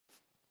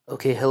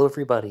Okay, hello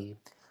everybody.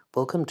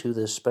 Welcome to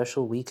this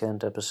special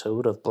weekend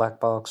episode of Black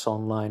Box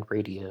Online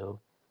Radio.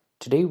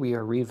 Today we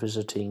are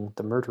revisiting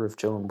the murder of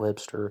Joan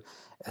Webster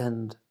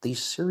and the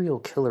serial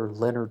killer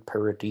Leonard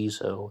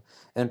Paradiso,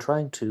 and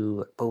trying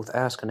to both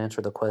ask and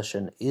answer the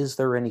question, is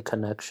there any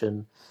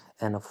connection,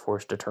 and of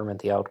course determine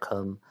the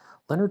outcome.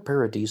 Leonard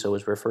Paradiso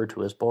is referred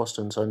to as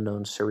Boston's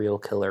unknown serial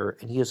killer,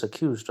 and he is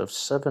accused of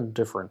 7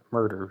 different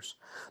murders.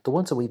 The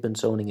ones that we've been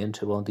zoning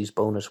into on these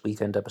bonus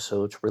weekend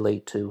episodes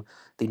relate to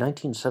the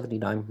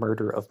 1979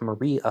 murder of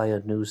Marie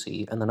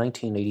Iannuzzi and the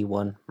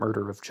 1981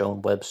 murder of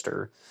Joan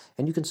Webster.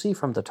 And you can see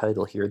from the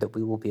title here that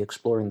we will be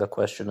exploring the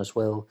question as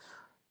well,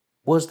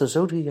 was the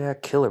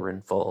Zodiac killer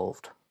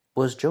involved?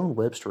 Was Joan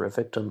Webster a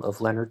victim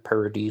of Leonard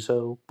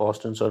Paradiso,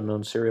 Boston's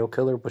unknown serial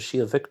killer? Was she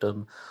a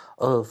victim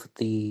of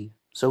the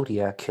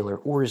Zodiac killer,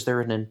 or is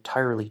there an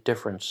entirely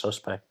different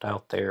suspect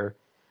out there?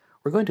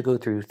 We're going to go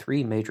through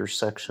 3 major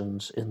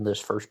sections in this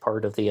first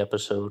part of the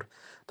episode.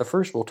 The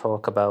first will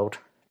talk about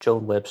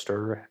Joan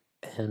Webster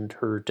and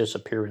her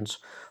disappearance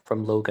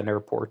from Logan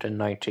Airport in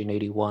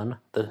 1981.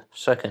 The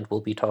second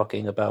will be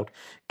talking about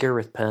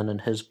Gareth Penn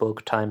and his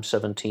book Time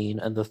 17,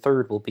 and the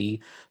third will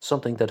be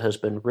something that has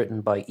been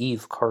written by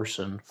Eve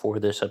Carson for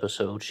this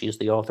episode. She is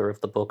the author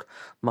of the book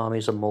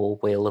Mommy's a Mole,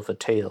 Whale of a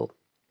Tale.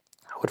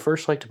 I would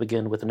first like to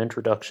begin with an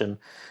introduction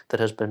that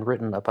has been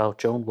written about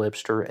Joan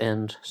Webster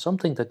and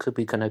something that could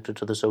be connected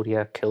to the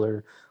Zodiac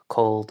killer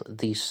called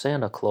the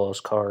Santa Claus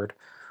card.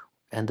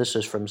 And this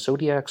is from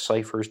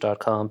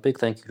ZodiacCiphers.com. Big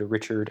thank you to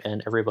Richard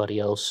and everybody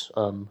else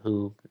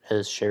who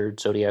has shared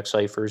Zodiac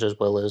Ciphers as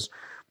well as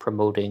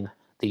promoting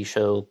the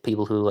show,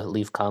 people who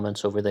leave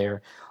comments over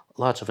there.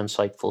 Lots of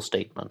insightful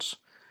statements.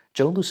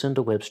 Joan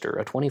Lucinda Webster,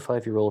 a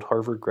 25-year-old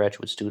Harvard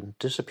graduate student,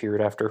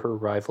 disappeared after her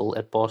arrival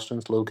at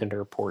Boston's Logan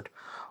Airport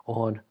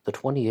on the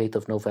 28th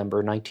of November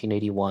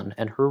 1981,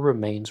 and her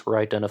remains were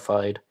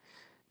identified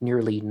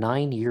nearly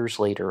 9 years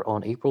later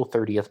on April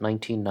 30th,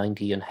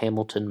 1990 in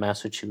Hamilton,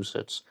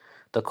 Massachusetts.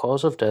 The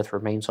cause of death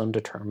remains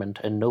undetermined,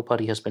 and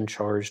nobody has been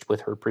charged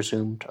with her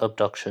presumed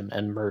abduction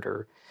and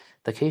murder.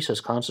 The case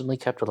is constantly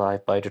kept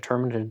alive by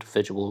determined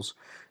individuals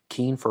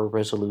keen for a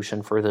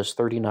resolution for this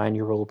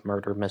 39-year-old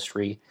murder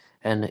mystery,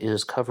 and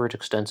is covered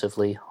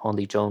extensively on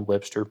the Joan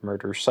Webster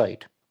murder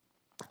site.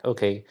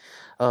 Okay,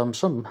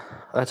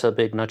 that's a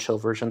big nutshell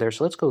version there,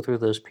 so let's go through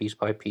this piece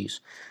by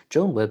piece.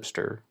 Joan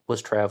Webster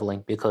was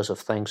traveling because of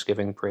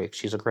Thanksgiving break.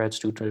 She's a grad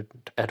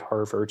student at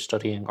Harvard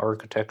studying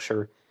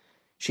architecture.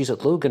 She's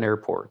at Logan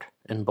Airport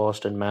in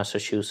Boston,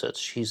 Massachusetts.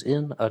 She's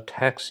in a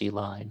taxi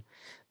line.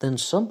 Then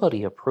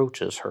somebody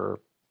approaches her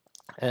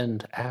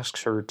and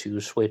asks her to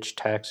switch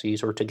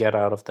taxis or to get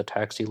out of the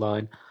taxi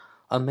line.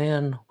 A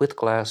man with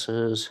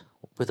glasses,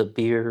 with a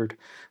beard,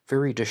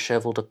 very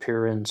disheveled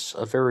appearance,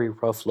 a very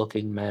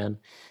rough-looking man,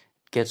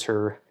 gets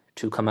her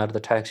to come out of the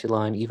taxi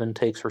line, even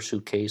takes her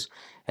suitcase,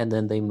 and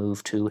then they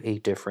move to a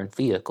different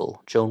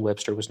vehicle. Joan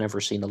Webster was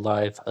never seen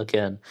alive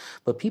again,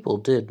 but people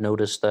did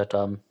notice that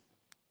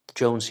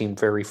Joan seemed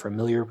very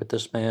familiar with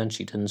this man.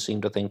 She didn't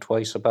seem to think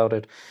twice about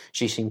it.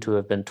 She seemed to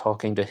have been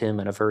talking to him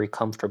in a very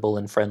comfortable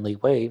and friendly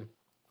way.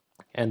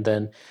 And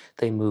then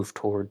they moved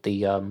toward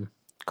the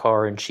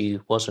car, and she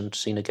wasn't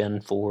seen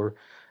again for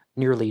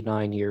nearly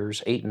 9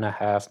 years,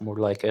 8.5 more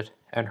like it.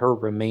 And her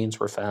remains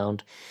were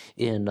found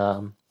in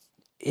a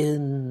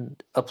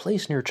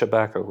place near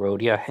Tobacco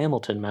Road. Yeah,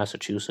 Hamilton,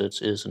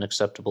 Massachusetts is an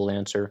acceptable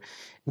answer,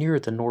 near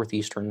the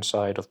northeastern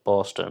side of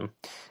Boston.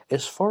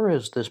 As far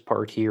as this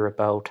part here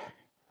about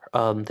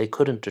they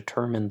couldn't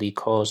determine the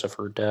cause of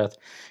her death.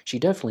 She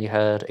definitely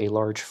had a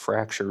large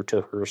fracture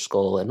to her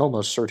skull, and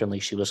almost certainly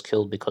she was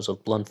killed because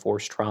of blunt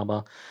force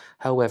trauma.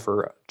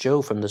 However,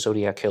 Joe from the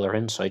Zodiac Killer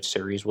Insight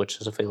series, which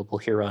is available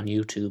here on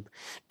YouTube,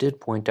 did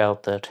point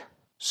out that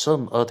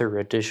some other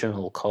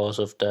additional cause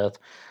of death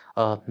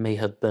may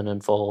have been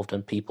involved,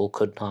 and people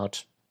could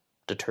not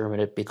determine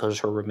it because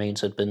her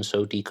remains had been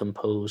so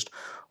decomposed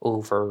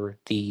over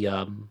the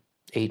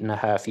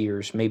 8.5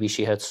 years. Maybe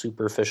she had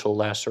superficial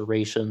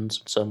lacerations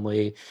in some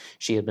way.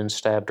 She had been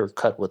stabbed or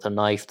cut with a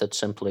knife that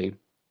simply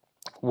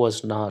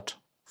was not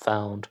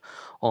found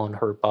on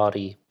her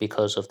body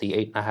because of the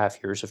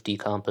 8.5 years of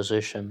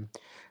decomposition.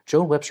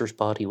 Joan Webster's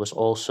body was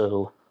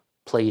also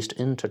placed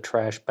into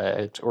trash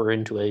bags, or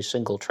into a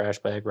single trash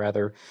bag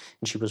rather,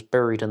 and she was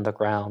buried in the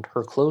ground.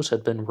 Her clothes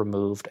had been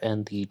removed,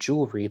 and the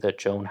jewelry that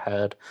Joan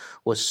had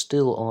was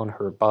still on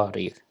her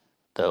body,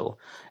 though.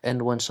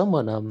 And when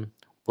someone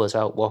was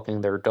out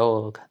walking their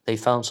dog, they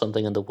found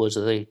something in the woods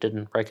that they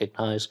didn't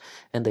recognize,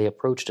 and they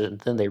approached it, and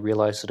then they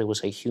realized that it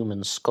was a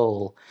human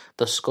skull.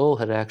 The skull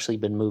had actually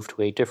been moved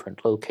to a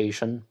different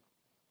location,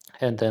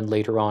 and then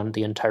later on,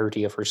 the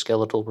entirety of her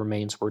skeletal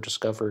remains were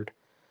discovered.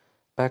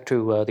 Back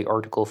to the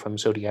article from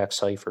Zodiac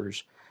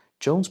Ciphers.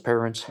 Joan's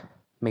parents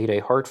made a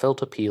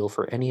heartfelt appeal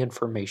for any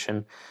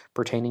information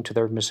pertaining to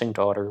their missing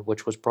daughter,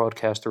 which was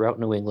broadcast throughout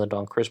New England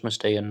on Christmas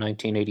Day in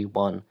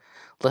 1981,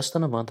 less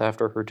than a month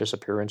after her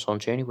disappearance on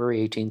January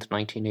 18th,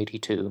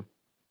 1982.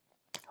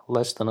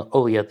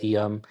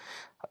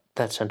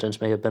 That sentence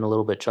may have been a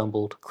little bit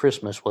jumbled.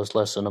 Christmas was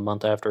less than a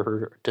month after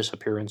her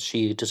disappearance.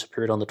 She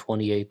disappeared on the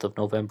 28th of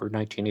November,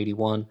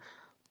 1981.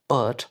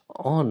 But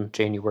on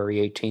January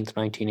 18th,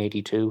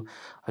 1982,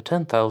 a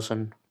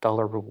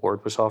 $10,000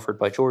 reward was offered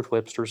by George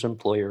Webster's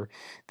employer,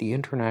 the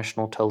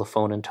International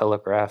Telephone and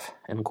Telegraph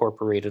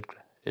Incorporated,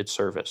 its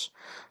service,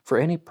 for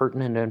any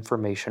pertinent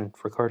information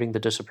regarding the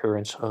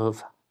disappearance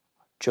of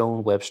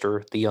Joan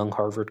Webster, the young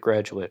Harvard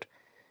graduate.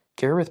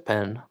 Gareth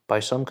Penn, by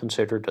some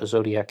considered a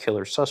Zodiac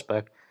killer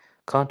suspect,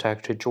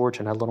 contacted George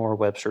and Eleanor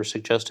Webster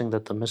suggesting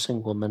that the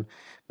missing woman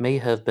may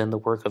have been the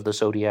work of the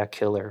Zodiac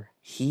killer.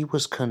 He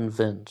was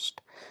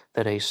convinced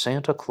that a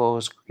Santa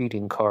Claus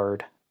greeting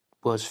card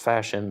was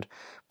fashioned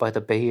by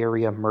the Bay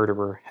Area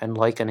murderer and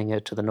likening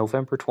it to the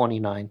November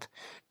 29th,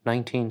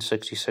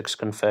 1966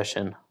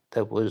 confession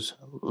that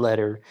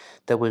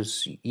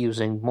was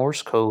using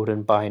Morse code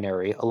and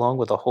binary along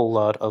with a whole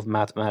lot of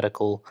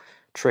mathematical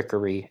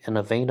trickery in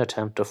a vain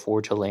attempt to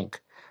forge a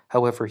link.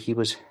 However, he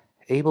was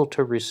able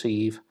to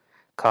receive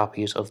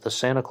copies of the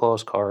Santa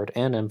Claus card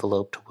and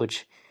envelope to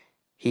which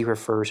he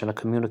refers in a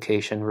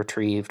communication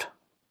retrieved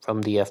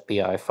from the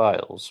FBI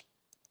files.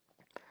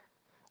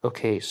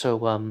 Okay, so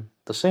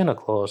the Santa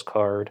Claus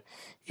card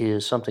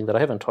is something that I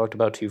haven't talked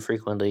about too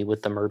frequently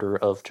with the murder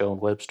of Joan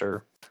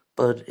Webster.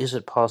 But is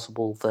it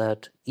possible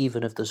that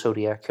even if the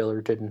Zodiac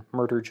killer didn't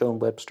murder Joan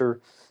Webster,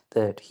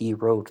 that he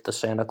wrote the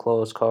Santa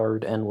Claus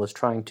card and was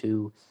trying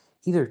to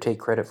either take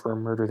credit for a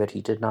murder that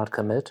he did not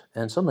commit,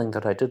 and something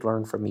that I did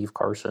learn from Eve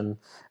Carson,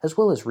 as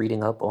well as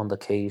reading up on the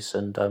case,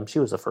 and she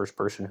was the first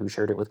person who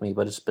shared it with me,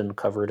 but it's been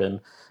covered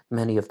in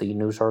many of the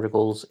news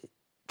articles.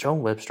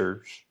 Joan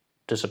Webster's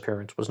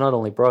disappearance was not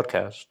only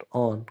broadcast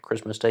on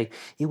Christmas Day,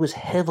 it was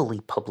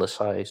heavily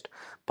publicized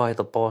by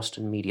the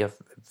Boston media,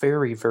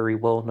 very, very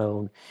well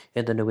known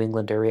in the New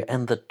England area,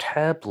 and the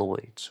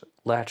tabloids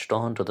latched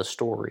onto the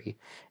story,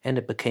 and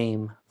it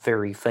became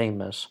very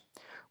famous.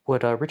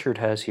 What Richard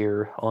has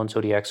here on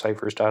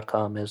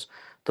ZodiacCiphers.com is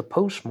the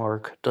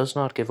postmark does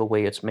not give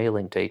away its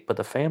mailing date, but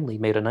the family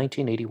made a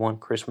 1981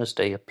 Christmas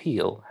Day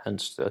appeal,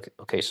 hence the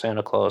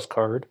Santa Claus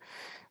card,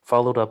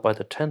 followed up by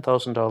the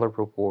 $10,000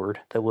 reward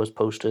that was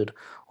posted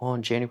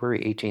on January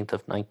 18th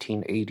of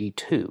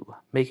 1982,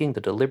 making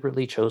the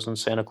deliberately chosen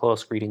Santa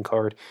Claus greeting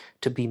card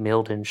to be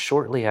mailed in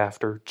shortly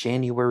after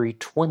January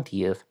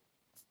 20th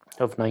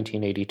of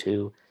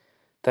 1982.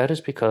 That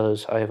is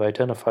because I have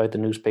identified the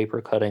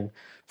newspaper cutting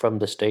from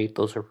the state,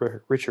 those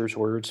are Richard's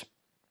words,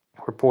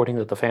 reporting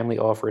that the family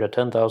offered a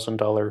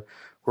 $10,000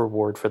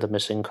 reward for the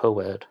missing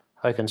co-ed.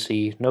 I can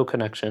see no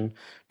connection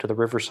to the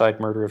Riverside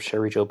murder of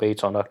Sherry Jo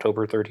Bates on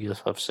October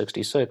 30th of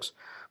 66,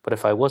 but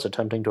if I was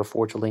attempting to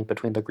forge a link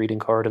between the greeting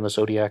card and the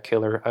Zodiac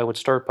killer, I would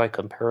start by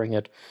comparing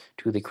it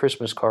to the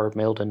Christmas card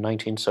mailed in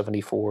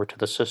 1974 to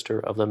the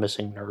sister of the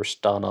missing nurse,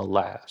 Donna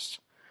Lass.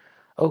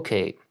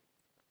 Okay,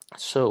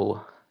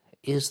 so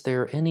is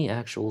there any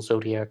actual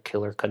Zodiac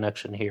killer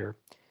connection here?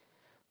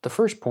 The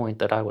first point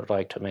that I would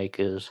like to make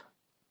is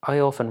I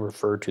often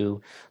refer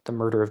to the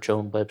murder of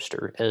Joan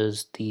Webster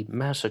as the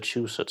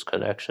Massachusetts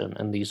connection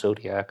in the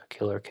Zodiac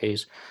killer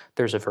case.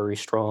 There's a very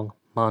strong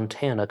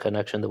Montana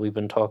connection that we've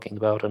been talking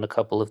about in a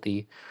couple of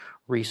the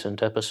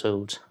recent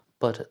episodes,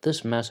 but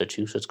this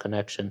Massachusetts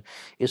connection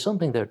is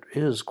something that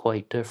is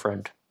quite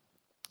different.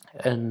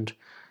 And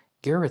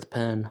Gareth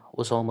Penn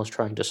was almost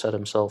trying to set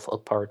himself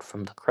apart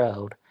from the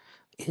crowd.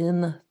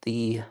 In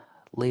the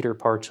later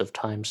parts of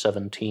Time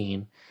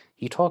 17,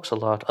 he talks a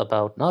lot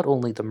about not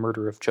only the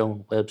murder of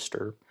Joan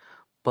Webster,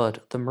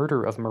 but the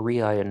murder of Marie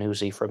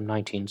Iannuzzi from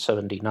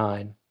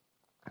 1979,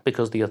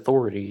 because the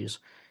authorities,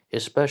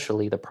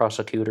 especially the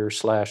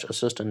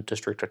prosecutor/assistant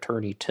district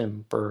attorney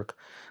Tim Burke,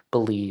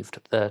 believed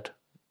that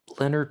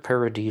Leonard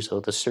Paradiso,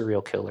 the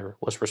serial killer,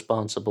 was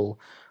responsible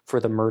for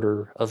the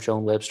murder of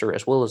Joan Webster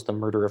as well as the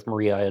murder of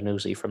Marie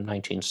Iannuzzi from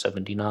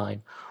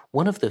 1979.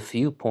 One of the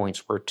few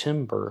points where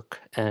Tim Burke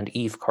and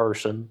Eve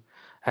Carson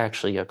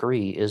actually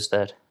agree is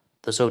that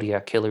the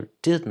Zodiac killer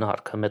did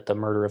not commit the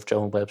murder of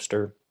Joan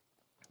Webster.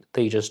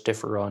 They just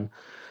differ on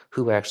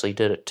who actually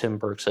did it. Tim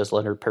Burke says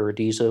Leonard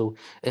Paradiso,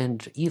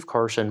 and Eve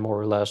Carson more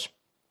or less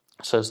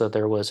says that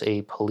there was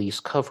a police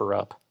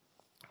cover-up.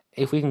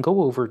 If we can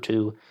go over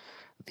to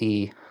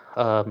the,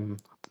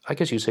 I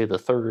guess you'd say the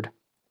third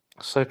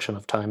section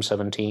of Time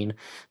 17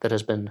 that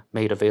has been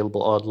made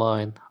available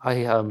online. I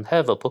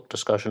have a book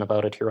discussion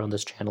about it here on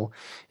this channel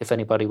if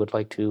anybody would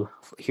like to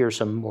hear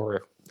some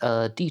more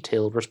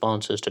detailed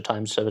responses to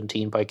Time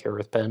 17 by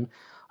Gareth Penn.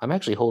 I'm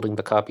actually holding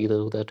the copy,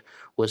 though, that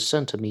was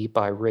sent to me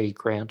by Ray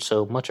Grant,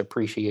 so much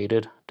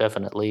appreciated,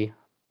 definitely.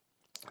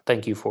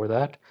 Thank you for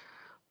that.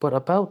 But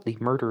about the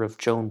murder of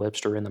Joan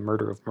Webster and the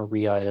murder of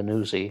Marie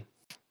Iannuzzi,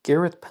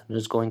 Gareth Penn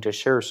is going to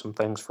share some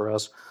things for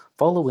us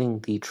following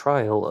the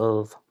trial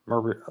of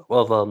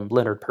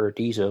Leonard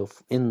Paradiso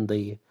in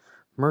the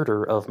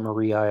murder of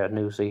Marie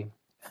Iannuzzi.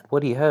 And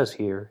what he has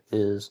here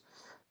is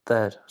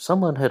that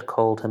someone had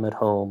called him at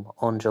home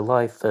on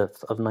July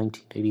 5th of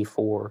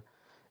 1984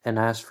 and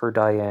asked for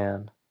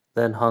Diane,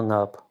 then hung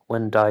up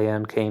when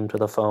Diane came to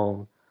the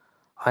phone.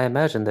 I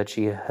imagine that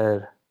she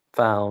had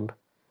found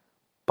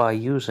by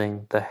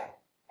using the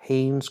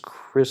Haynes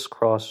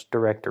crisscross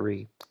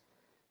directory,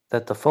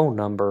 that the phone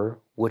number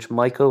which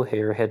Mike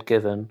O'Hare had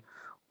given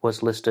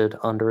was listed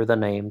under the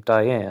name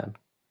Diane.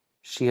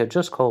 She had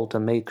just called to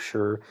make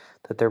sure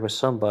that there was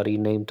somebody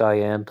named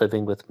Diane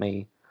living with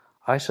me.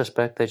 I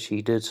suspect that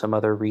she did some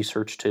other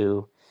research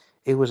too.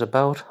 It was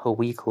about a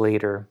week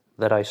later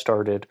that I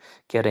started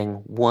getting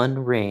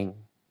one ring,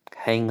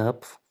 hang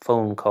up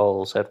phone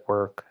calls at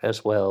work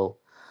as well.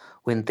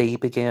 When they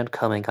began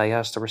coming, I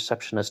asked the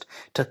receptionist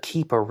to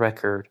keep a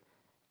record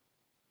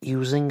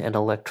using an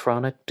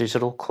electronic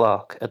digital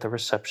clock at the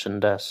reception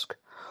desk.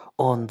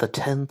 On the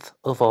 10th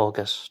of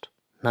August,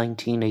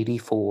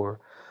 1984,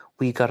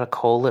 we got a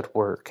call at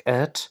work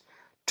at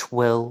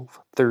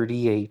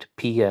 12:38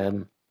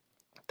 p.m.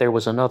 There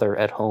was another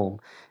at home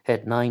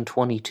at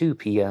 9:22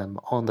 p.m.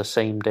 on the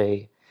same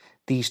day.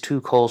 These two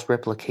calls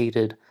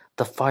replicated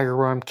the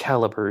firearm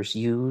calibers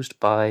used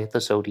by the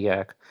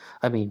Zodiac.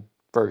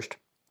 First,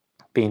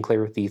 being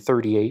clear, the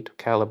 38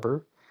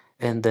 caliber,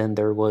 and then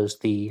there was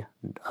the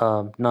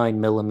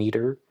 9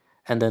 millimeter,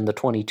 and then the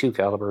 22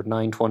 caliber,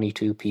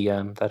 9:22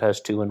 p.m. That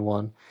has 2 in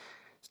 1.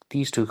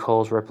 These two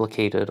calls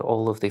replicated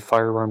all of the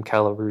firearm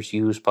calibers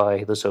used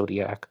by the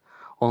Zodiac.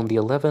 On the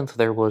 11th,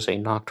 there was a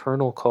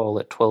nocturnal call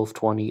at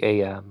 12:20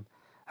 a.m.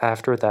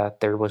 After that,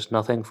 there was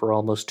nothing for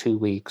almost 2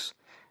 weeks.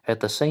 At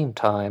the same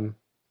time,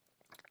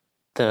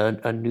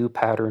 a new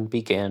pattern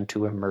began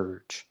to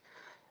emerge.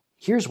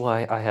 Here's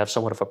why I have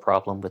somewhat of a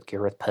problem with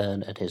Gareth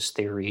Penn and his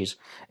theories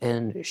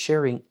and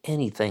sharing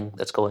anything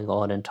that's going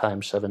on in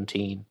Time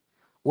 17.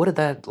 What did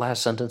that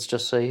last sentence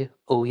just say?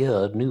 Oh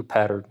yeah, a new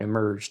pattern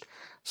emerged.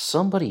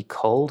 Somebody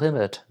called him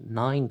at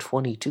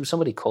 9:22,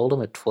 somebody called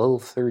him at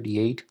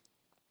 12:38,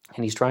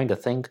 and he's trying to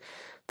think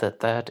that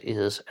that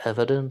is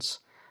evidence?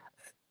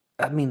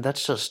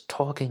 That's just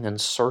talking in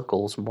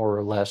circles, more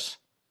or less.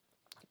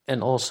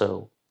 And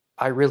also,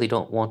 I really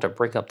don't want to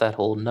bring up that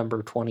whole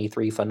number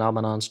 23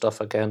 phenomenon stuff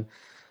again,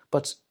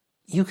 but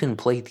you can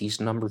play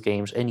these number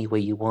games any way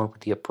you want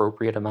with the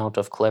appropriate amount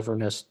of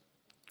cleverness.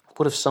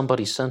 What if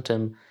somebody sent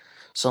him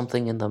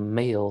something in the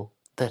mail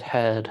that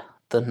had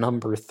the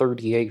number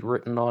 38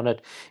 written on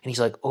it, and he's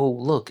like, oh,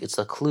 look, it's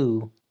a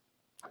clue.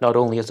 Not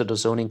only is it a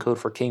zoning code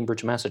for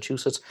Cambridge,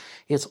 Massachusetts,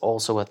 it's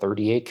also a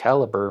 38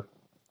 caliber.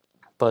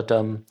 But,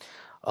 I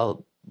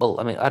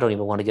don't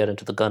even want to get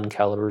into the gun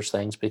calibers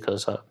things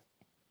because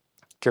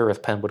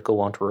Gareth Penn would go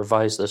on to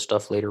revise this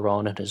stuff later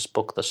on in his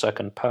book, The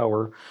Second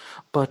Power.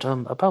 But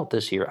about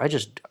this here,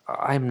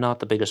 I'm not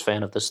the biggest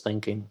fan of this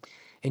thinking.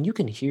 And you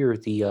can hear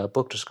the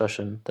book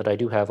discussion that I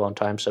do have on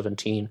Time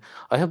 17.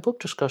 I have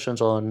book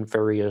discussions on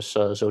various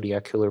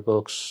Zodiac Killer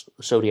books,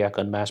 Zodiac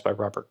Unmasked by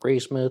Robert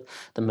Graysmith,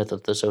 The Myth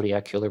of the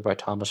Zodiac Killer by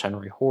Thomas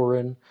Henry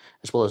Horan,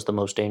 as well as The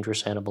Most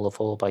Dangerous Animal of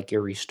All by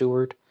Gary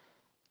Stewart.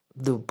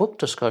 The book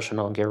discussion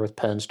on Gareth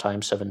Penn's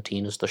Time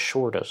 17 is the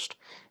shortest,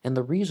 and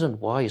the reason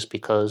why is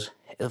because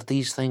of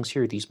these things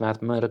here, these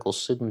mathematical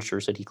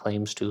signatures that he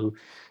claims to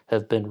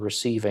have been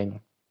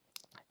receiving.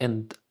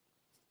 And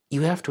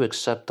you have to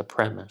accept the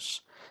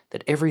premise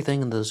that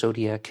everything in the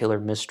Zodiac Killer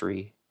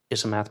mystery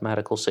is a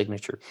mathematical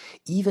signature,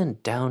 even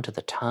down to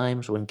the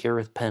times when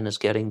Gareth Penn is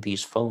getting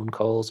these phone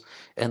calls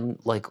and,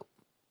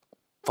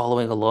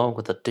 following along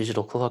with a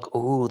digital clock.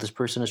 Oh, this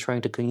person is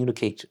trying to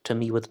communicate to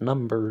me with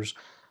numbers.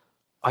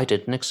 I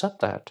didn't accept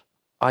that.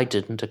 I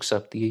didn't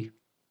accept the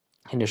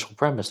initial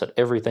premise that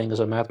everything is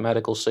a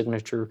mathematical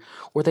signature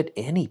or that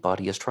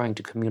anybody is trying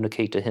to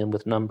communicate to him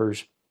with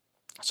numbers.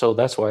 So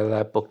that's why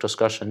that book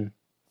discussion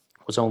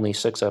was only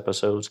 6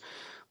 episodes,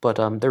 but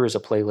there is a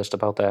playlist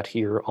about that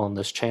here on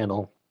this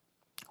channel.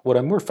 What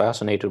I'm more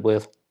fascinated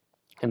with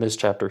in this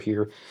chapter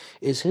here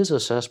is his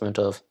assessment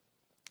of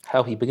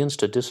how he begins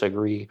to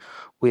disagree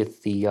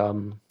with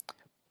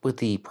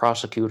the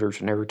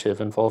prosecutor's narrative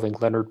involving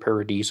Leonard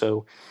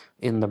Paradiso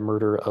in the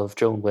murder of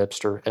Joan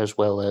Webster, as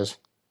well as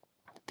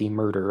the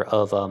murder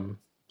of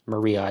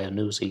Marie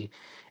Iannuzzi.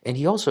 And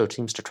he also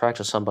seems to track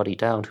somebody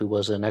down who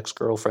was an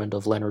ex-girlfriend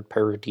of Leonard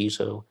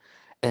Paradiso,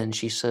 and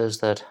she says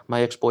that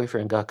my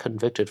ex-boyfriend got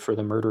convicted for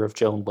the murder of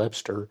Joan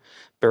Webster.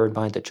 Bear in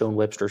mind that Joan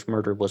Webster's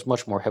murder was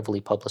much more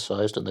heavily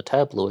publicized in the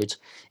tabloids,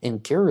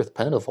 and Gareth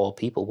Penn, of all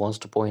people, wants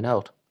to point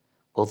out,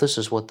 well, this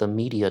is what the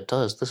media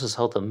does. This is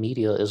how the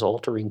media is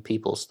altering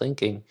people's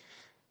thinking.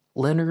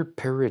 Leonard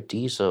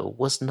Paradiso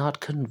was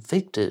not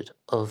convicted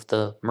of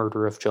the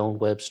murder of Joan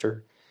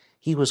Webster.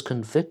 He was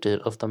convicted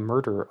of the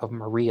murder of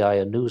Marie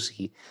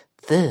Iannuzzi.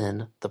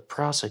 Then the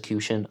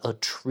prosecution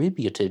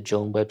attributed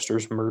Joan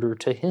Webster's murder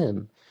to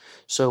him.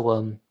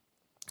 So,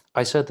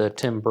 I said that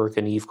Tim Burke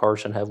and Eve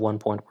Carson have one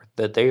point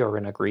that they are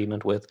in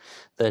agreement with,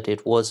 that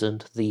it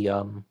wasn't the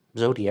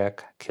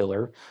Zodiac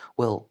killer.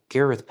 Well,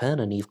 Gareth Penn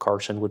and Eve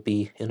Carson would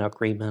be in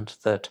agreement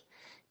that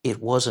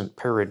it wasn't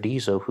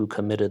Paradiso who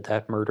committed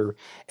that murder,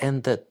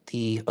 and that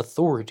the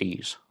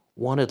authorities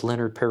wanted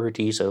Leonard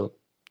Paradiso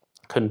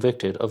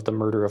convicted of the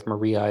murder of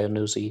Marie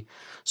Iannuzzi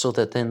so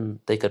that then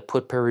they could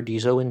put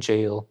Paradiso in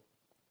jail,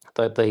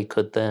 that they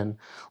could then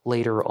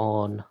later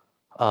on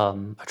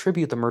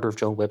attribute the murder of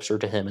Joan Webster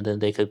to him, and then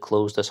they could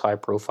close this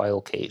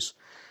high-profile case.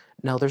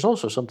 Now, there's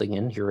also something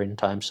in here in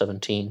Time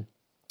 17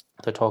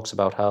 that talks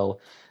about how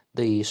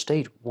the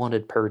state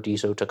wanted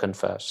Paradiso to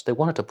confess. They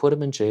wanted to put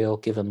him in jail,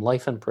 give him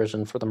life in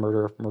prison for the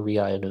murder of Marie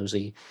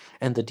Iannuzzi,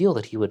 and the deal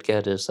that he would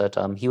get is that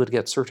he would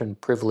get certain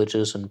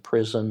privileges in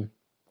prison,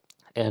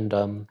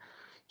 and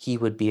he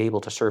would be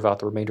able to serve out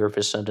the remainder of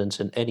his sentence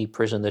in any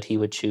prison that he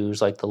would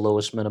choose, like the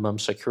lowest minimum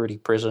security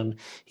prison.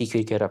 He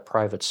could get a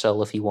private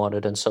cell if he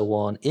wanted, and so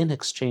on, in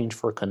exchange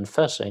for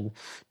confessing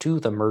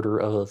to the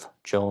murder of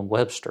Joan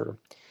Webster.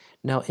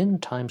 Now, in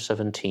Time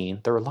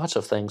 17, there are lots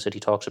of things that he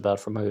talks about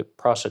from a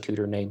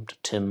prosecutor named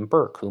Tim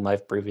Burke, whom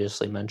I've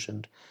previously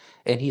mentioned.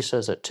 And he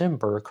says that Tim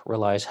Burke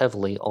relies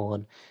heavily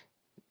on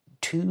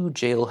two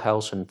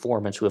jailhouse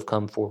informants who have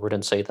come forward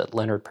and say that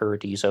Leonard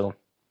Paradiso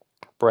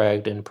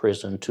bragged in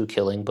prison to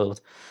killing both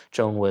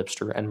Joan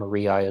Webster and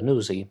Marie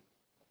Iannuzzi.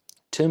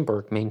 Tim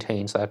Burke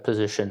maintains that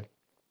position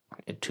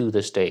to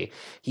this day.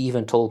 He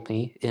even told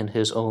me in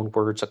his own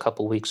words a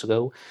couple weeks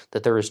ago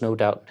that there is no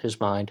doubt in his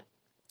mind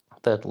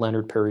that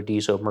Leonard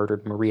Paradiso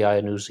murdered Marie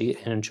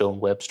Iannuzzi and Joan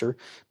Webster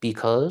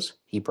because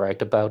he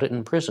bragged about it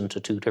in prison to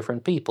two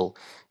different people.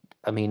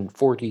 I mean,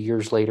 40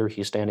 years later,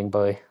 he's standing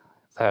by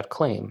that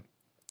claim.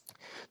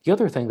 The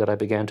other thing that I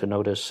began to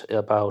notice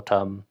about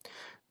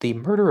the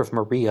murder of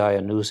Marie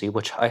Iannuzzi,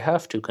 which I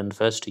have to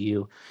confess to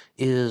you,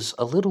 is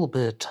a little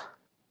bit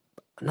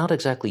not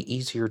exactly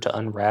easier to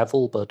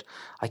unravel, but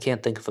I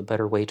can't think of a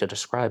better way to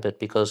describe it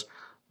because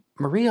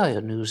Marie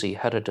Iannuzzi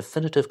had a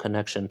definitive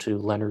connection to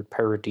Leonard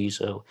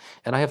Paradiso,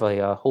 and I have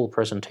a whole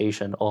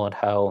presentation on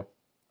how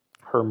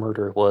her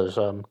murder was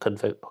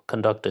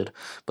conducted,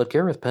 but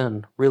Gareth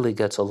Penn really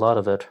gets a lot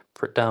of it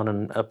down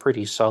in a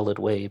pretty solid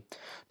way,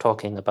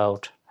 talking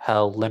about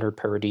how Leonard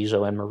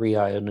Paradiso and Marie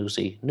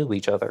Iannuzzi knew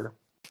each other.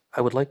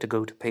 I would like to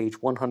go to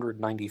page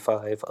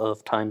 195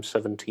 of Time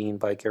 17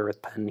 by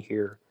Gareth Penn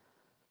here.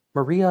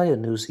 Marie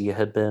Iannuzzi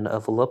had been a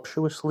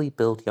voluptuously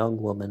built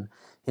young woman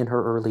in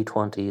her early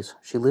 20s.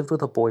 She lived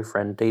with a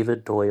boyfriend,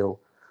 David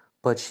Doyle,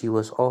 but she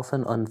was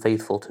often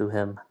unfaithful to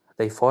him.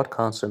 They fought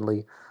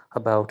constantly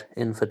about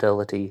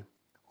infidelity.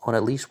 On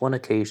at least one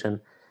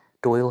occasion,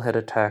 Doyle had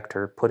attacked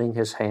her, putting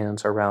his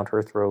hands around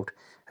her throat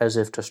as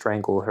if to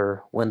strangle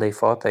her. When they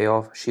fought,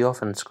 she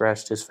often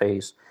scratched his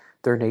face.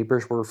 Their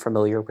neighbors were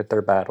familiar with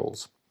their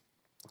battles.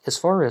 As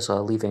far as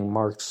leaving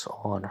marks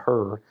on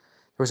her,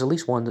 there was at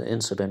least one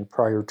incident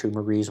prior to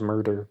Marie's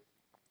murder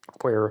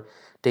where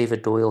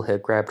David Doyle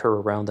had grabbed her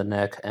around the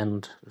neck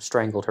and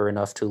strangled her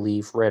enough to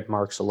leave red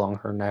marks along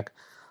her neck.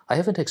 I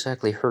haven't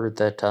exactly heard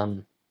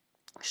that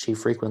she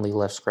frequently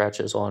left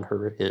scratches on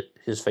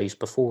his face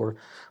before,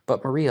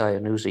 but Marie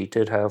Iannuzzi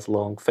did have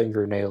long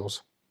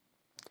fingernails.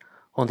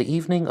 On the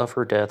evening of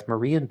her death,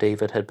 Marie and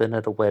David had been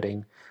at a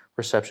wedding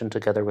reception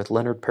together with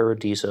Leonard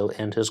Paradiso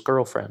and his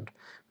girlfriend.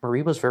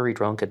 Marie was very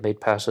drunk and made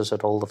passes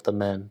at all of the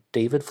men.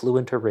 David flew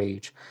into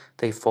rage.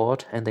 They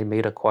fought and they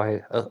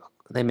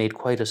made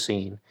quite a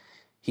scene.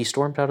 He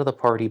stormed out of the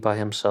party by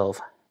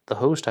himself. The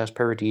host asked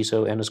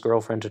Paradiso and his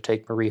girlfriend to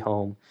take Marie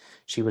home.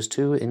 She was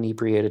too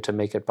inebriated to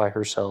make it by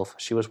herself.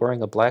 She was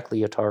wearing a black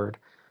leotard,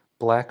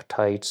 black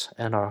tights,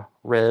 and a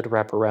red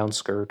wraparound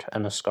skirt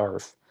and a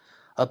scarf.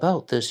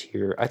 About this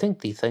here, I think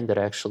the thing that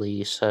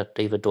actually set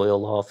David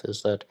Doyle off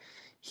is that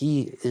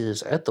he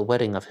is at the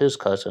wedding of his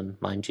cousin,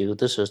 mind you.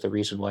 This is the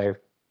reason why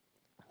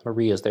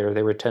Marie is there.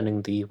 They were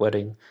attending the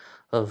wedding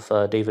of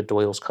David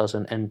Doyle's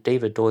cousin, and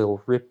David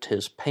Doyle ripped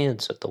his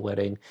pants at the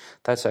wedding.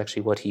 That's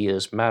actually what he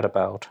is mad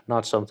about,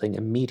 not something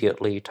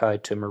immediately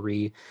tied to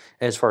Marie.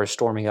 As far as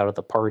storming out of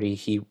the party,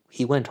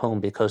 he went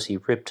home because he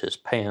ripped his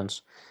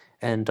pants,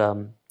 and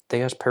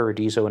they asked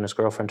Paradiso and his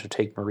girlfriend to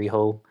take Marie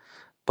home.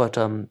 But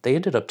they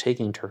ended up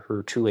taking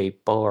her to a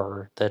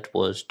bar that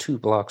was 2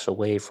 blocks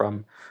away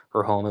from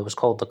her home. It was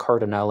called the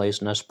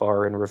Cardinale's Nest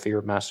Bar in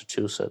Revere,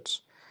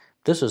 Massachusetts.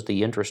 This is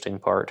the interesting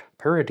part.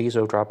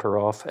 Paradiso dropped her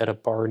off at a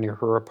bar near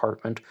her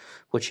apartment,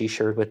 which she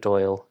shared with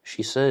Doyle.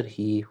 She said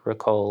he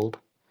recalled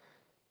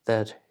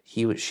that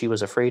she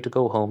was afraid to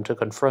go home to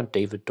confront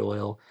David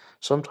Doyle.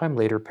 Sometime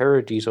later,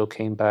 Paradiso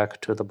came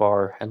back to the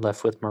bar and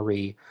left with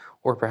Marie,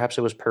 or perhaps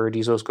it was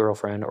Paradiso's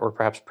girlfriend, or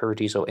perhaps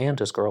Paradiso and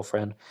his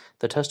girlfriend.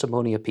 The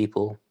testimony of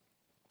people,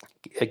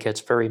 it gets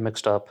very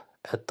mixed up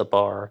at the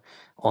bar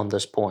on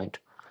this point.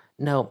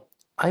 Now,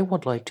 I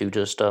would like to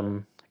just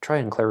try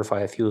and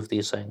clarify a few of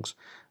these things.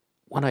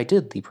 When I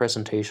did the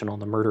presentation on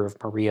the murder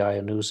of Marie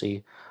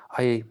Iannuzzi,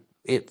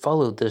 it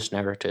followed this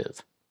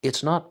narrative.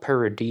 It's not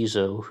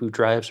Paradiso who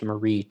drives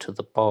Marie to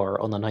the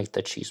bar on the night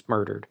that she's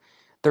murdered.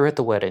 They're at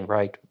the wedding,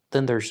 right?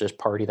 Then there's this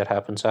party that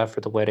happens after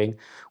the wedding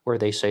where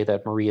they say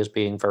that Marie is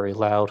being very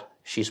loud.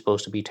 She's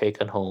supposed to be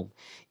taken home.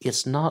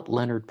 It's not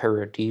Leonard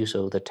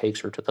Paradiso that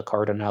takes her to the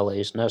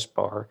Cardinale's Nest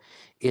Bar.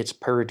 It's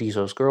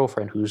Paradiso's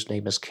girlfriend, whose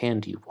name is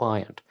Candy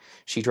Wyant.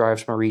 She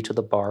drives Marie to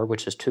the bar,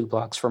 which is 2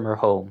 blocks from her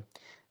home.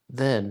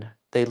 Then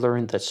they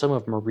learn that some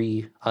of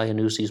Marie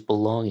Iannuzzi's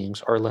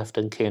belongings are left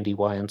in Candy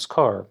Wyant's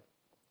car.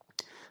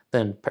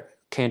 Then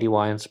Candy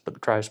Wyant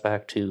drives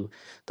back to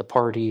the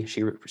party.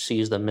 She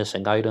sees the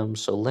missing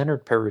items, so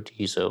Leonard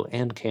Paradiso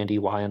and Candy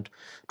Wyant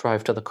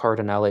drive to the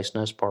Cardinales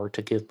Nest bar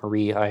to give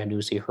Marie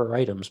Iannuzzi her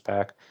items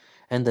back,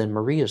 and then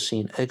Marie is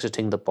seen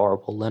exiting the bar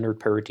while Leonard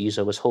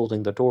Paradiso is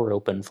holding the door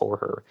open for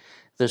her.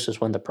 This is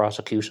when the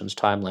prosecution's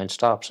timeline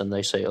stops, and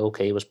they say,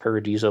 okay, it was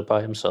Paradiso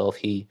by himself.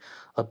 He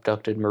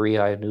abducted Marie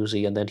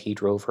Iannuzzi, and then he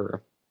drove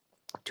her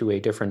to a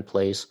different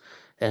place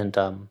and,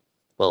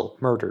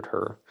 murdered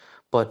her.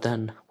 But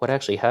then what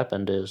actually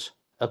happened is,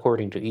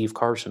 according to Eve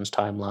Carson's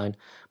timeline,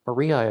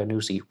 Maria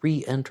Iannuzzi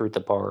re-entered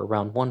the bar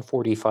around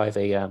 1:45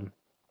 a.m.,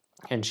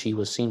 and she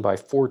was seen by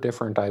 4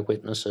 different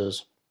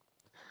eyewitnesses.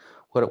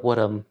 What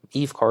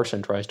Eve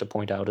Carson tries to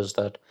point out is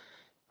that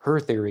her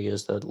theory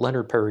is that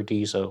Leonard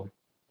Paradiso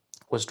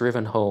was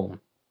driven home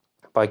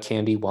by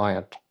Candy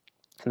Wyant,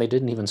 and they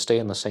didn't even stay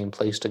in the same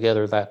place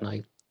together that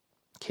night.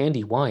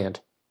 Candy Wyant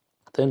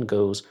then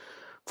goes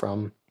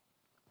from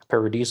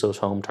Paradiso's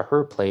home to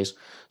her place,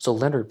 so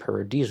Leonard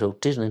Paradiso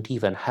didn't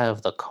even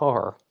have the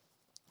car.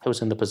 It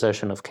was in the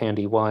possession of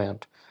Candy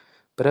Wyant.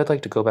 But I'd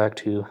like to go back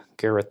to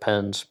Gareth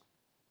Penn's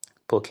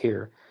book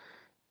here.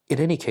 In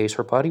any case,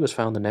 her body was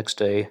found the next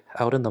day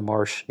out in the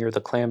marsh near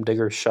the clam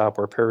digger's shop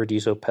where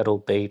Paradiso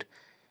peddled bait.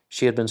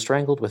 She had been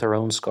strangled with her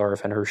own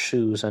scarf, and her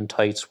shoes and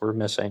tights were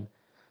missing.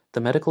 The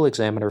medical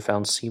examiner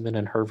found semen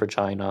in her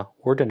vagina.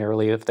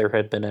 Ordinarily, if there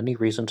had been any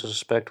reason to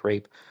suspect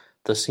rape,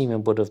 the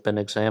semen would have been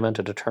examined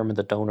to determine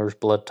the donor's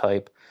blood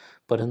type,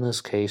 but in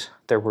this case,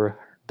 there were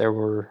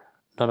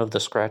none of the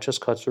scratches,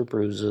 cuts, or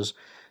bruises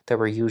that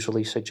were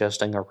usually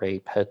suggesting a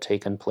rape had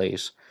taken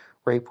place.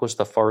 Rape was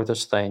the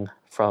farthest thing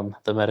from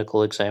the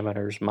medical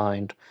examiner's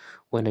mind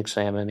when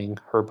examining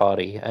her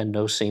body, and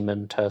no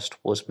semen test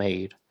was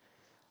made.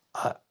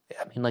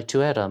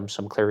 To add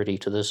some clarity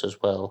to this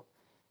as well,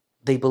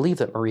 they believe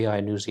that Maria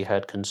Iannuzzi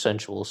had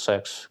consensual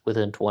sex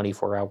within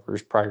 24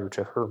 hours prior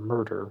to her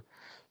murder.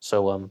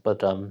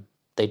 But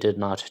they did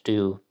not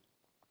do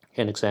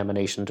an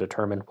examination to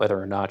determine whether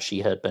or not she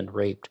had been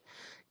raped.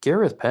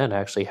 Gareth Penn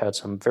actually had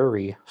some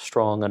very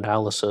strong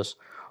analysis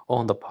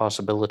on the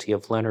possibility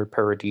of Leonard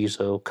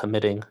Paradiso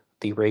committing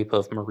the rape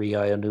of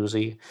Maria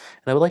Iannuzzi,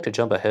 and I would like to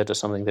jump ahead to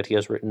something that he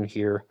has written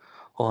here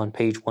on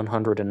page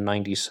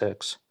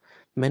 196.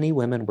 Many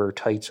women wear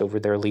tights over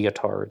their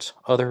leotards,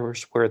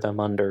 others wear them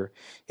under.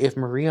 If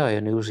Maria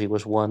Iannuzzi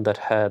was one that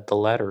had the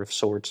latter of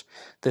sorts,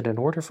 then in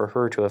order for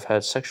her to have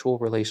had sexual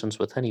relations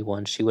with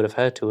anyone, she would have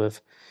had to have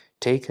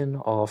taken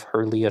off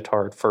her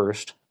leotard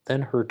first,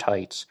 then her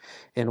tights,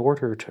 in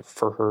order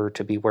for her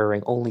to be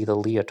wearing only the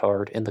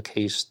leotard in the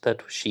case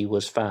that she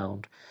was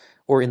found,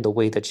 or in the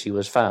way that she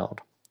was found.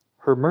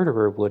 Her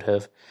murderer would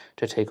have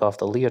to take off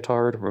the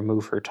leotard,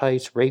 remove her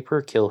tights, rape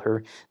her, kill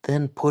her,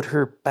 then put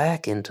her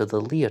back into the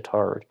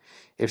leotard.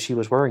 If she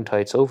was wearing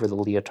tights over the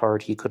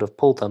leotard, he could have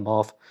pulled them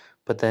off,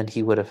 but then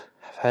he would have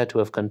had to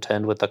have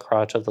contend with the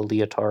crotch of the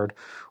leotard,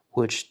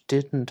 which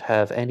didn't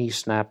have any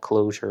snap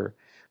closure.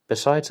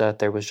 Besides that,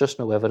 there was just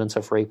no evidence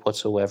of rape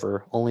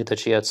whatsoever, only that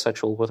she had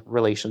sexual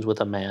relations with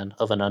a man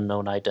of an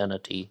unknown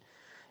identity.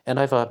 And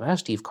I've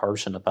asked Eve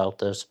Carson about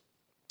this,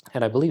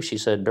 and I believe she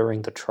said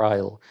during the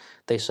trial,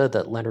 they said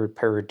that Leonard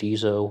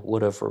Paradiso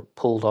would have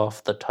pulled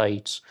off the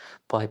tights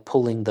by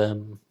pulling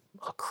them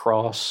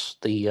across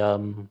the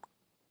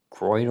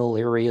groinal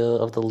area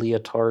of the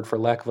leotard, for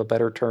lack of a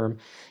better term,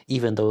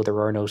 even though there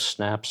are no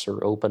snaps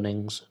or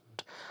openings.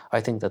 And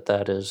I think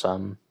that is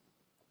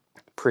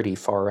pretty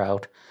far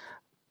out.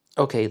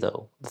 Okay,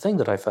 though, the thing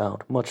that I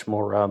found much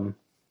more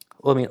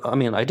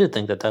I did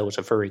think that was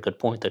a very good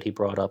point that he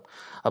brought up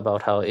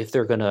about how if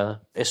they're going to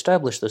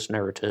establish this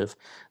narrative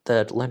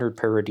that Leonard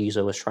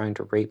Paradiso is trying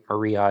to rape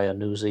Maria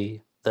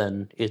Iannuzzi,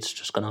 then it's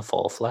just going to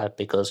fall flat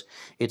because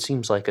it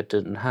seems like it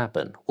didn't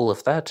happen. Well,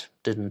 if that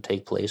didn't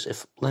take place,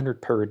 if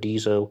Leonard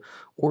Paradiso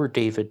or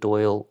David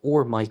Doyle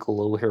or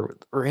Michael O'Hare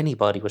or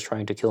anybody was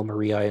trying to kill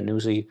Maria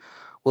Iannuzzi,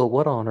 well,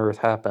 what on earth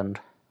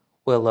happened?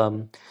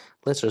 Well,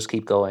 let's just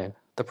keep going.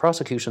 The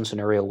prosecution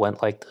scenario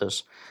went like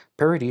this.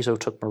 Paradiso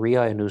took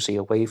Maria Iannuzzi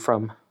away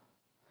from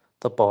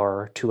the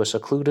bar to a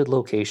secluded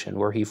location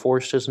where he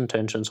forced his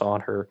intentions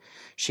on her.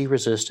 She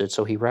resisted,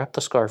 so he wrapped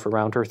the scarf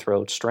around her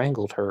throat,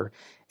 strangled her,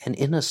 and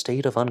in a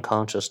state of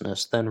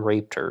unconsciousness, then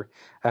raped her.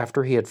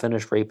 After he had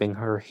finished raping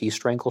her, he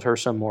strangled her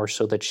some more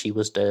so that she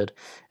was dead,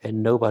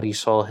 and nobody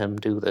saw him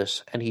do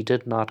this, and he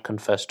did not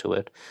confess to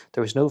it.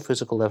 There was no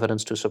physical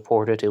evidence to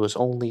support it. It was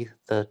only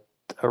that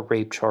a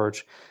rape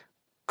charge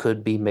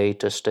could be made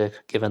to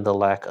stick given the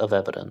lack of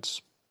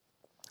evidence.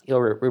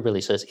 Or it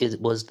really says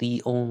it was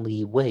the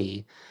only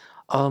way.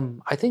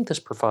 I think this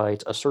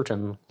provides a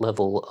certain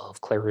level of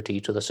clarity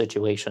to the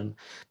situation,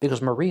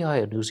 because Maria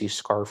Iannuzzi's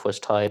scarf was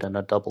tied in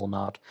a double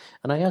knot,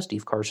 and I asked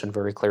Steve Carson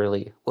very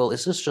clearly, well,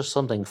 is this just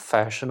something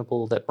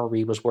fashionable that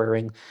Marie was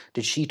wearing?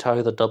 Did she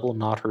tie the double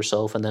knot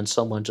herself and then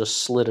someone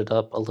just slid it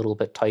up a little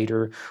bit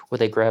tighter, or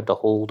they grabbed a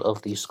hold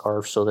of the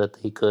scarf so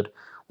that they could,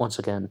 once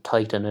again,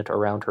 tighten it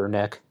around her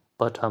neck?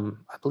 But I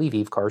believe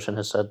Eve Carson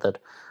has said that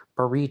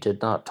Marie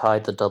did not tie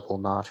the double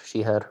knot.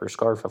 She had her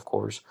scarf, of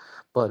course,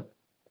 but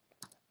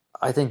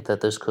I think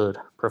that this could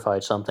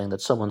provide something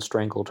that someone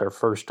strangled her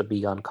first to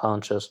be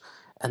unconscious,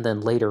 and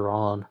then later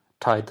on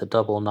tied the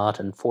double knot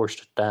and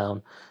forced it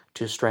down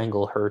to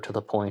strangle her to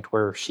the point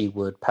where she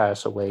would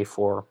pass away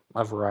for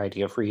a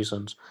variety of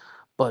reasons.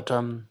 But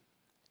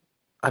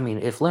I mean,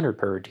 if Leonard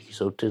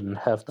Paradiso didn't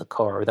have the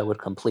car, that would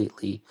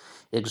completely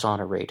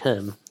exonerate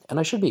him. And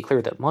I should be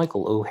clear that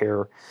Michael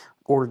O'Hare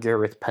or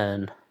Gareth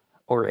Penn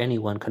or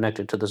anyone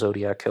connected to the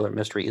Zodiac Killer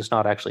mystery is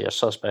not actually a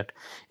suspect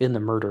in the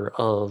murder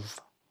of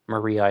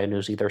Marie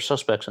Iannuzzi. They're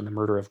suspects in the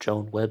murder of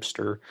Joan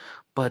Webster.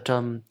 But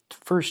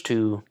first,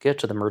 to get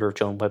to the murder of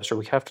Joan Webster,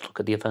 we have to look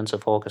at the events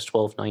of August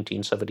 12,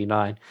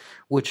 1979,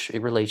 which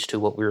it relates to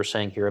what we were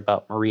saying here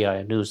about Marie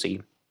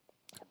Iannuzzi.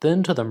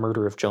 Then to the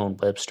murder of Joan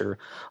Webster.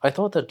 I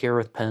thought that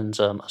Gareth Penn's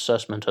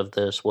assessment of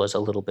this was a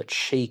little bit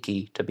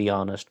shaky, to be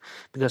honest,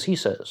 because he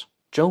says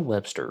Joan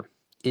Webster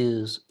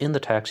is in the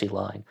taxi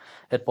line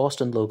at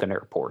Boston Logan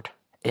Airport,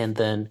 and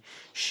then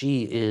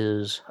she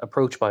is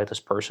approached by this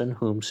person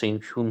whom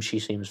she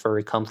seems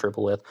very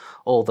comfortable with.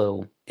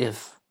 Although,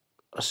 if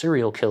a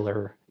serial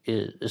killer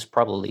is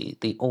probably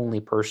the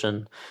only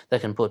person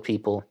that can put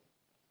people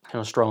in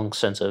a strong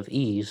sense of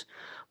ease,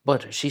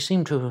 but she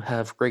seemed to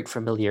have great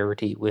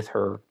familiarity with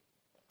her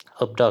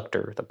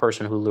abductor, the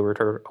person who lured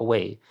her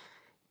away.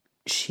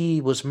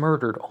 She was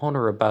murdered on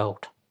or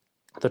about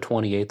the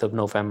 28th of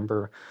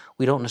November.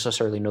 We don't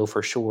necessarily know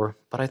for sure,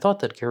 but I thought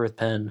that Gareth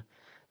Penn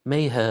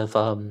may have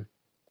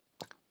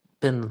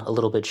been a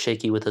little bit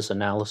shaky with his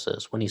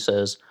analysis when he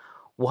says,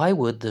 why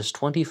would this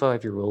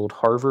 25-year-old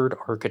Harvard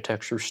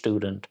architecture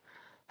student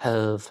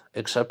have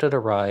accepted a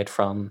ride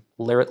from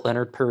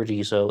Leonard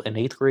Paradiso, an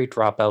 8th grade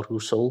dropout who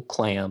sold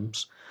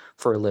clams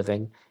for a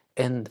living?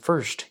 And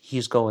first,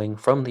 he's going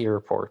from the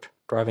airport,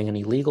 driving an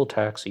illegal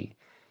taxi.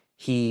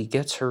 He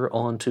gets her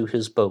onto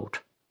his boat,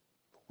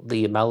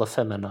 the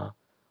Malafemina,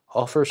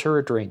 offers her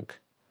a drink,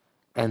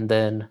 and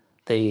then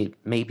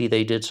maybe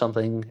they did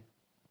something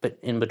but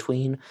in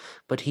between,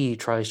 but he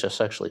tries to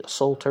sexually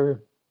assault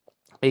her.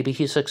 Maybe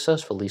he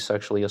successfully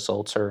sexually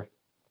assaults her.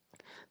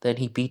 Then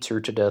he beats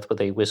her to death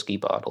with a whiskey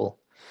bottle.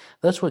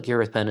 That's what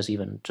Gareth Penn is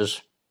even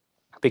just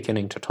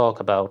beginning to talk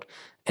about,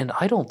 and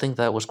I don't think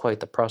that was quite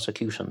the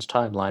prosecution's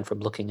timeline from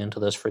looking into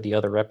this for the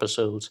other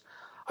episodes.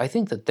 I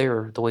think that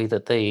the way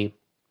that they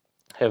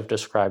have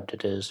described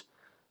it is,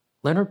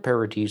 Leonard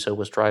Paradiso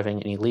was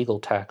driving an illegal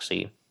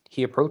taxi.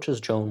 He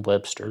approaches Joan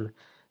Webster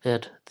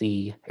at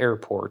the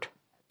airport,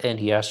 and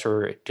he asks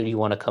her, do you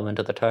want to come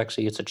into the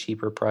taxi? It's a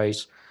cheaper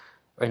price,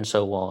 and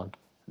so on.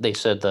 They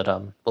said that,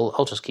 well,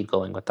 I'll just keep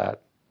going with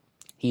that.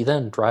 He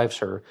then drives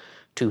her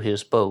to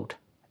his boat,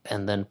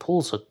 and then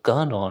pulls a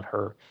gun on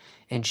her,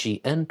 and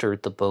she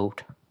entered the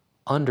boat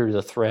under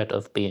the threat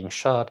of being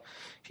shot.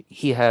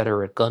 He had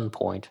her at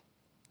gunpoint.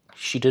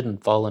 She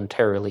didn't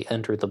voluntarily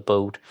enter the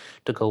boat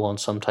to go on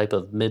some type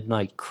of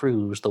midnight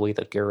cruise the way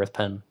that Gareth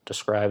Penn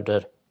described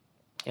it.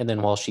 And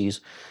then while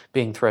she's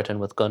being threatened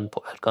with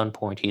at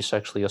gunpoint, he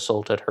sexually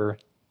assaulted her.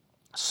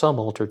 Some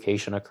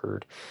altercation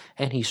occurred,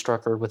 and he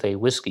struck her with a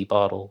whiskey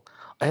bottle.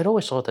 I had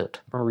always thought that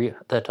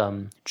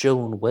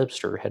Joan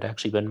Webster had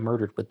actually been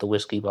murdered with the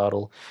whiskey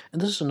bottle,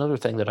 and this is another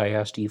thing that I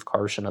asked Eve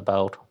Carson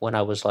about when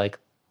I was like,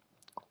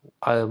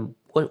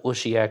 what was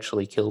she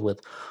actually killed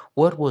with?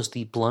 What was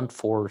the blunt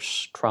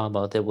force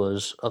trauma that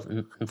was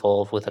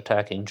involved with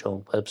attacking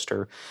Joan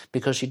Webster?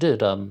 Because she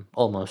did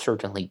almost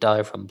certainly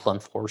die from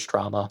blunt force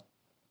trauma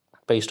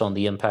based on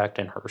the impact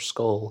in her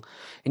skull.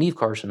 And Eve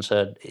Carson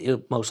said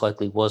it most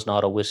likely was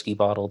not a whiskey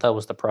bottle. That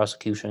was the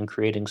prosecution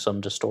creating some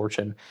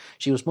distortion.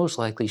 She was most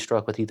likely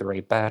struck with either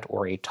a bat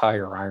or a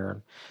tire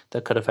iron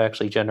that could have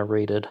actually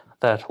generated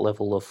that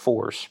level of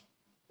force.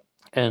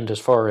 And as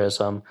far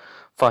as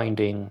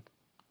finding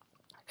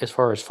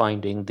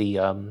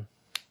the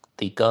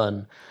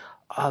gun,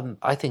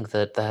 I think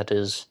that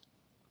is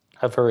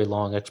a very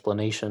long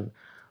explanation,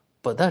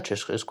 but that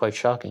just is quite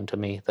shocking to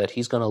me, that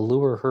he's going to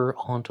lure her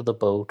onto the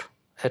boat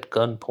at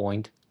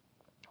gunpoint,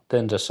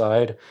 then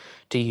decide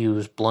to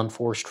use blunt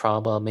force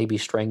trauma, maybe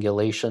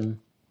strangulation.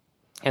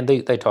 And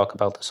they talk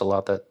about this a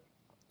lot, that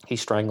he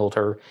strangled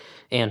her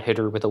and hit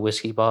her with a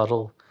whiskey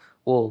bottle.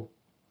 Well,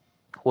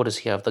 what does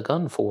he have the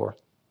gun for?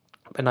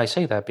 And I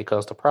say that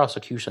because the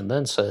prosecution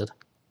then said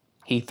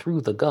he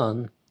threw the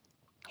gun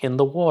in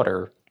the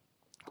water.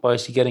 Why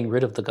is he getting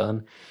rid of the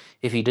gun?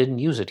 If he didn't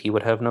use it, he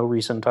would have no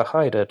reason to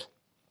hide it.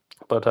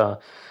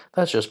 But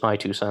that's just my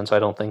 2 cents. I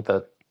don't think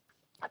that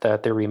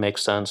theory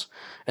makes sense.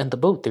 And the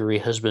boat theory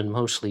has been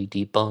mostly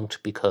debunked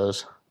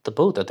because the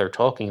boat that they're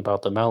talking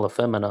about, the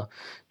Malafemina,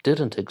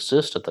 didn't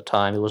exist at the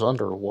time. It was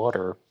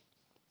underwater.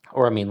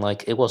 Or, I mean,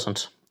 like, it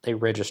wasn't a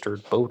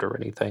registered boat or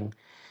anything.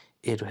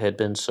 It had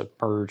been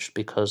submerged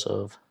because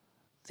of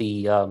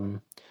the,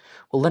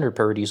 Leonard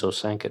Paradiso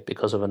sank it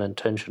because of an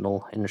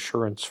intentional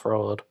insurance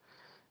fraud.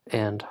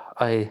 And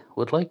I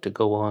would like to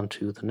go on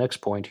to the next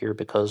point here,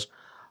 because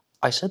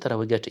I said that I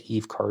would get to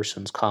Eve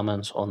Carson's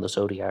comments on the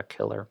Zodiac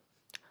Killer.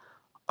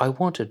 I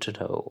wanted to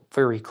know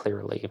very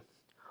clearly,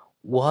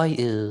 why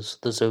is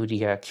the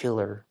Zodiac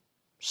Killer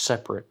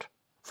separate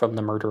from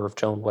the murder of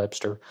Joan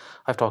Webster.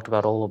 I've talked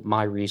about all of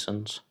my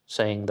reasons,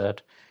 saying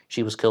that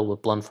she was killed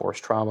with blunt force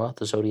trauma.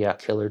 The Zodiac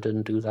killer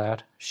didn't do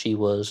that. She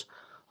was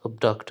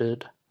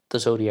abducted. The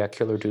Zodiac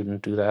killer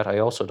didn't do that. I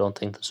also don't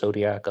think the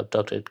Zodiac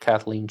abducted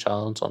Kathleen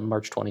Johns on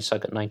March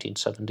 22nd,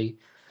 1970.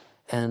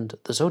 And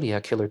the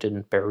Zodiac killer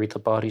didn't bury the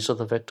bodies of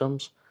the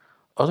victims.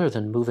 Other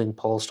than moving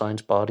Paul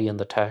Stine's body in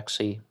the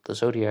taxi, the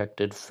Zodiac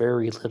did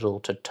very little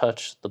to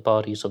touch the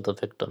bodies of the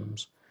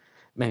victims.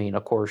 I mean,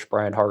 of course,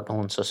 Brian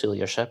Hartnell and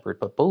Cecilia Shepard,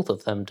 but both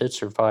of them did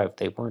survive.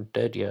 They weren't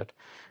dead yet.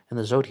 And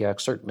the Zodiac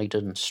certainly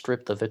didn't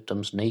strip the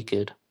victims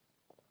naked,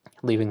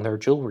 leaving their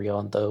jewelry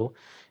on, though,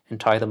 and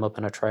tie them up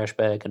in a trash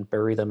bag and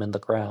bury them in the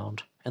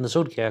ground. And the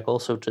Zodiac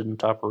also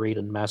didn't operate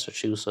in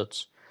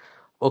Massachusetts.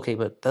 Okay,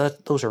 but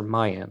those are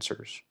my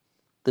answers.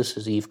 This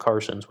is Eve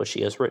Carson's, what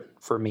she has written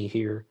for me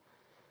here.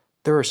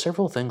 There are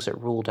several things that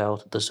ruled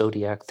out the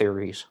Zodiac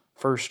theories.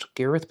 First,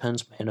 Gareth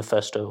Penn's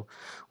manifesto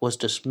was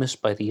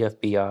dismissed by the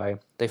FBI.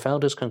 They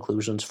found his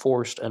conclusions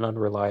forced and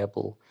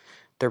unreliable.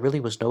 There really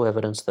was no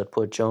evidence that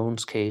put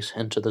Joan's case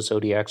into the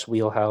Zodiac's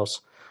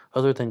wheelhouse,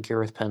 other than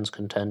Gareth Penn's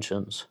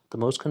contentions. The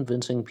most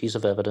convincing piece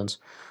of evidence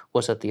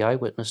was that the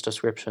eyewitness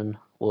description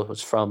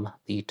was from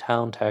the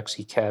town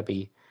taxi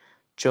cabbie.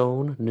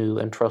 Joan knew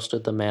and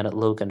trusted the man at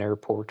Logan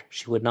Airport.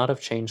 She would not have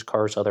changed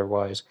cars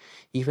otherwise,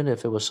 even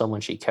if it was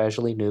someone she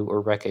casually knew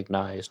or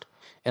recognized.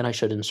 And I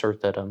should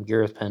insert that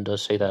Gareth Penn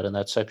does say that in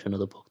that section of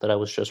the book that I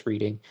was just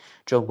reading.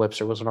 Joan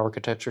Webster was an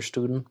architecture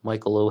student.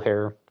 Michael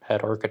O'Hare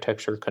had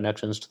architecture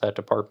connections to that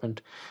department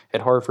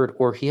at Harvard,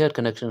 or he had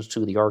connections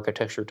to the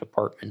architecture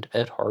department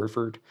at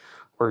Harvard,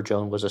 where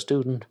Joan was a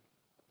student.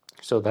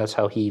 So that's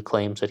how he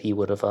claims that he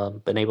would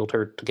have been able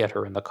to get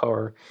her in the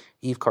car.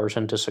 Eve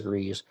Carson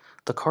disagrees.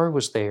 The car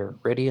was there,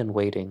 ready and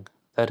waiting.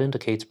 That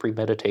indicates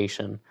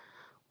premeditation.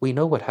 We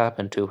know what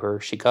happened to her.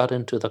 She got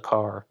into the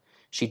car.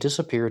 She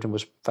disappeared and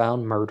was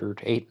found murdered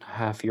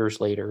 8.5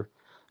 years later.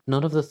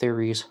 None of the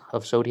theories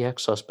of Zodiac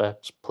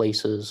suspects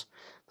places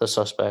the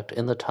suspect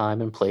in the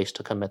time and place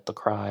to commit the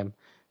crime.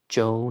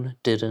 Joan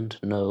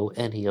didn't know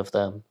any of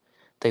them.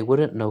 They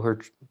wouldn't know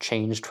her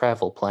changed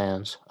travel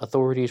plans.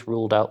 Authorities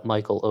ruled out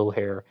Michael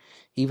O'Hare.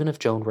 Even if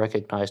Joan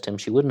recognized him,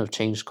 she wouldn't have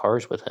changed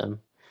cars with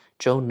him.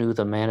 Joan knew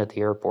the man at the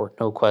airport,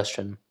 no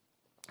question.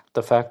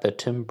 The fact that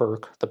Tim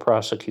Burke, the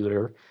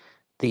prosecutor,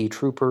 the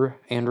trooper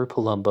Andrew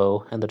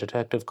Palumbo, and the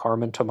detective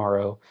Carmen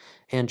Tamaro,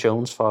 and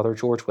Joan's father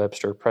George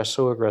Webster pressed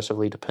so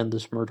aggressively to pin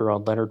this murder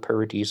on Leonard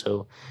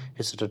Paradiso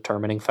is a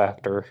determining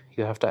factor.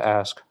 You have to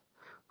ask,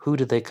 who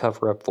did they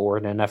cover up for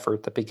in an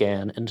effort that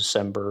began in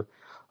December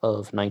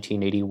of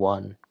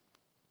 1981?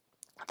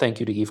 Thank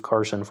you to Eve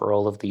Carson for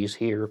all of these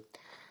here.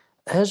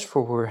 As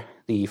for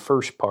the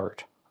first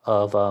part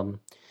of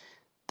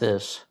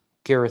this,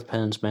 Gareth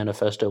Penn's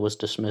manifesto was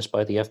dismissed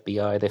by the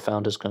FBI. They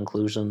found his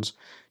conclusions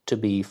to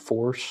be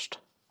forced.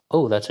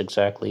 Oh, that's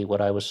exactly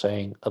what I was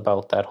saying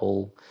about that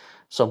whole,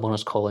 someone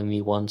is calling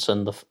me once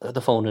and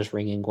the phone is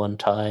ringing one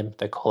time.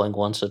 They're calling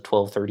once at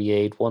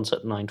 12:38, once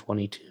at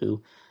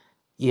 9:22.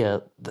 Yeah,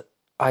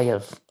 I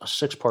have a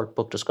 6-part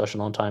book discussion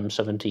on Time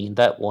 17.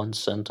 That one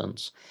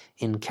sentence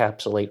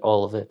encapsulate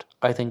all of it.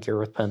 I think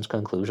Gareth Penn's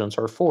conclusions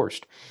are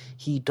forced.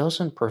 He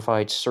doesn't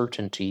provide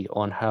certainty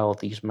on how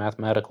these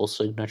mathematical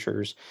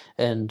signatures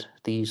and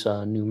these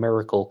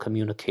numerical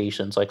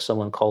communications, like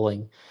someone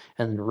calling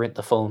and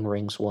the phone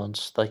rings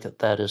once, like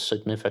that is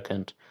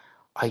significant.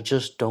 I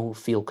just don't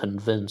feel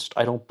convinced.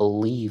 I don't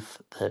believe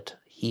that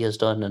he has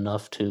done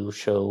enough to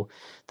show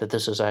that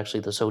this is actually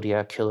the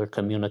Zodiac killer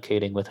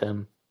communicating with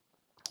him,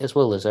 as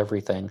well as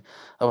everything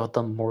about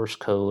the Morse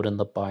code and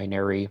the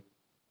binary.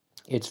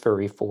 It's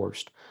very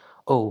forced.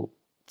 Oh,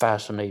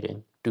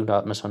 fascinating. Do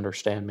not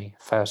misunderstand me.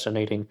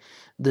 Fascinating.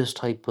 This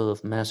type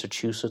of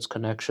Massachusetts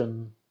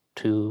connection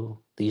to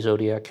the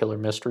Zodiac killer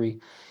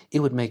mystery, it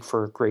would make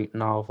for a great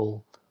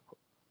novel.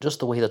 Just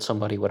the way that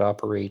somebody would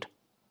operate.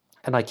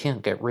 And I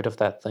can't get rid of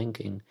that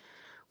thinking.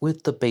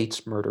 With the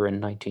Bates murder in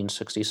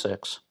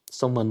 1966,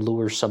 someone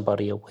lures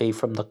somebody away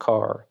from the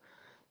car.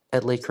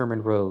 At Lake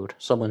Herman Road,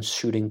 someone's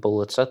shooting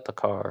bullets at the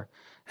car.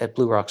 At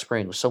Blue Rock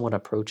Springs, someone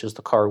approaches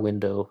the car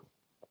window.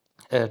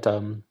 At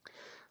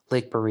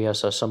Lake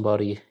Berryessa,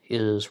 somebody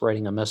is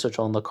writing a message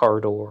on the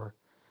car door.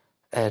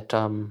 At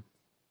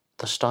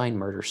the Stein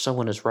murder,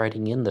 someone is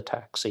riding in the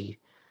taxi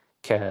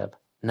cab.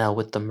 Now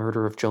with the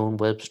murder of Joan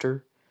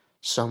Webster,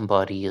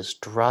 somebody is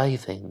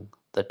driving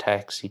the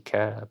taxi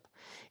cab.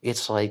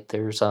 It's like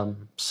there's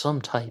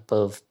some type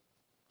of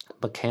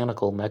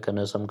mechanical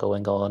mechanism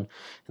going on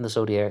in the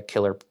Zodiac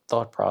killer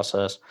thought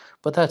process,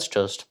 but that's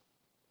just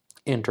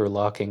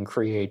interlocking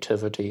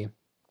creativity.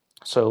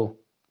 So,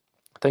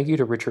 thank you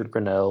to Richard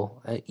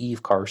Grinnell,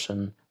 Eve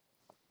Carson,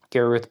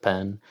 Gareth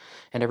Penn,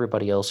 and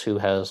everybody else who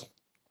has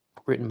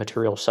written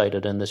material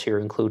cited in this here,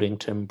 including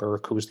Tim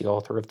Burke, who's the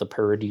author of the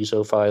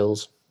Paradiso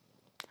Files.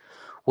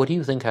 What do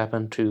you think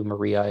happened to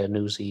Maria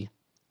Iannuzzi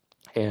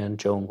and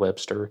Joan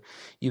Webster?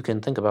 You can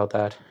think about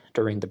that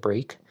during the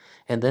break,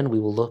 and then we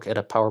will look at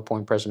a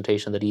PowerPoint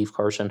presentation that Eve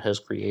Carson has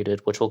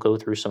created, which will go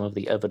through some of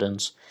the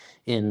evidence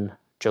in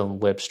Joan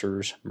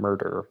Webster's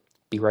murder.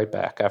 Be right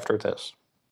back after this.